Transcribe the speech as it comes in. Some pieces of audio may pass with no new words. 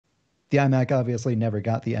The iMac obviously never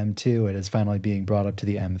got the M2. It is finally being brought up to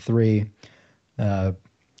the M3. Uh,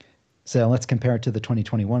 so let's compare it to the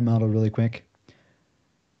 2021 model really quick.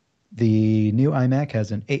 The new iMac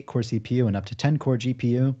has an 8-core CPU and up to 10-core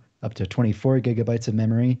GPU, up to 24 gigabytes of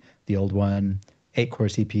memory. The old one, 8-core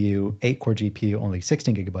CPU, 8-core GPU, only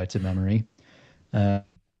 16 gigabytes of memory. Uh,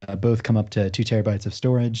 Both come up to 2 terabytes of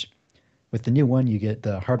storage. With the new one, you get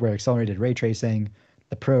the hardware accelerated ray tracing,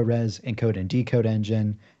 the ProRes encode and decode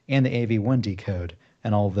engine, and the AV1 decode,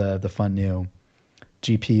 and all the fun new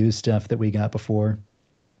GPU stuff that we got before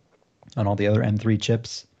on all the other M3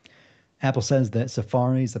 chips. Apple says that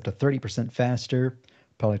Safari is up to 30% faster.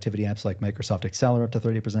 Productivity apps like Microsoft Excel are up to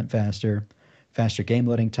 30% faster. Faster game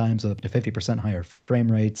loading times up to 50% higher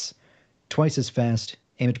frame rates. Twice as fast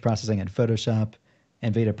image processing in Photoshop,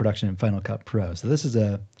 and Veda production in Final Cut Pro. So this is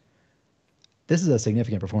a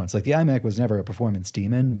significant performance. Like the iMac was never a performance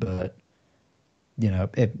demon, but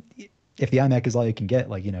if the iMac is all you can get,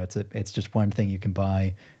 like it's just one thing you can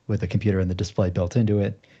buy with a computer and the display built into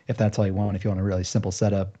it. If that's all you want, if you want a really simple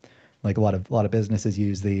setup, like a lot of businesses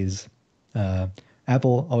use these.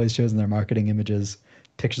 Apple always shows in their marketing images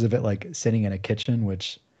pictures of it like sitting in a kitchen,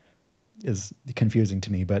 which is confusing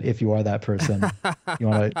to me. But if you are that person, you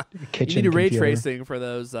want a You kitchen need a ray computer. tracing for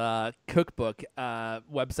those cookbook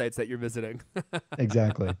websites that you're visiting.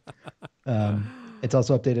 Exactly. It's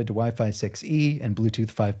also updated to Wi-Fi 6E and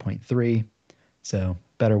Bluetooth 5.3, so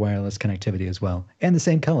better wireless connectivity as well, and the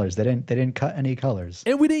same colors. They didn't cut any colors.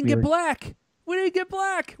 And we didn't We get were black. We didn't get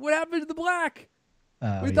black. What happened to the black? We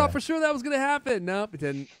thought yeah. for sure that was going to happen. Nope, it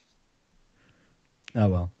didn't. Oh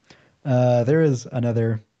well. There is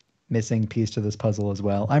another missing piece to this puzzle as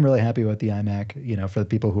well. I'm really happy with the iMac, for the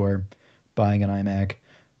people who are buying an iMac,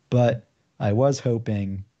 but I was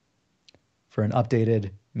hoping for an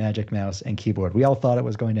updated Magic Mouse and keyboard. We all thought it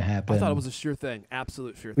was going to I thought it happen. was a sure thing.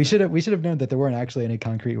 Absolute sure We thing. should have known that there weren't actually any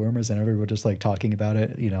concrete rumors, and everyone was just like talking about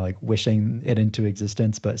it, like wishing it into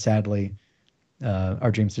existence. But sadly,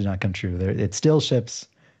 our dreams did not come true. It still ships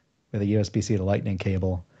with a USB-C to Lightning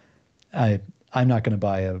cable. I'm not going to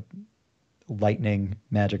buy a Lightning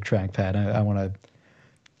Magic trackpad. I want to.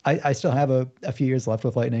 I still have a few years left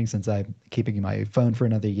with Lightning since I'm keeping my phone for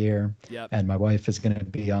another year, Yep. and my wife is going to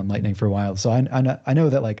be on Lightning for a while. So I know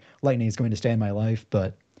that like Lightning is going to stay in my life,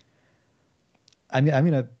 but I'm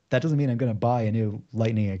gonna. That doesn't mean I'm going to buy a new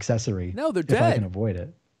Lightning accessory No, they're if I can dead. avoid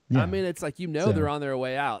it. I Yeah. mean, it's like they're So on their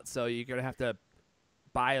way out, so you're gonna have to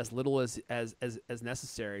buy as little as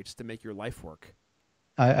necessary just to make your life work.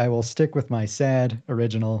 I will stick with my sad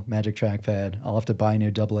original Magic trackpad. I'll have to buy new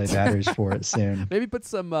AA batteries for it soon. Maybe put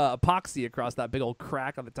some epoxy across that big old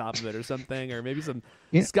crack on the top of it or something, or maybe some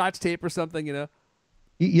You, scotch tape or something.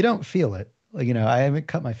 you don't feel it. Like, I haven't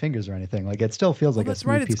cut my fingers or anything. Like it still feels Oh, like a that's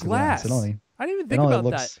right. smooth It's piece of glass. glass. I didn't even It think only about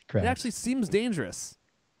that. looks It cracked. actually seems dangerous.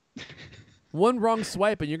 One wrong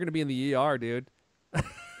swipe and you're gonna be in the ER, dude.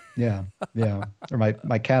 Yeah, yeah. Or my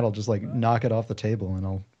cat will just like knock it off the table,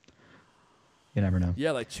 and you never know.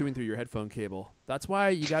 Yeah, like chewing through your headphone cable. That's why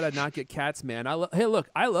you gotta not get cats, man. Hey, look,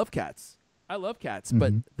 I love cats. I love cats,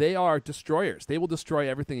 but Hmm. they are destroyers. They will destroy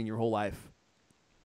everything in your whole life.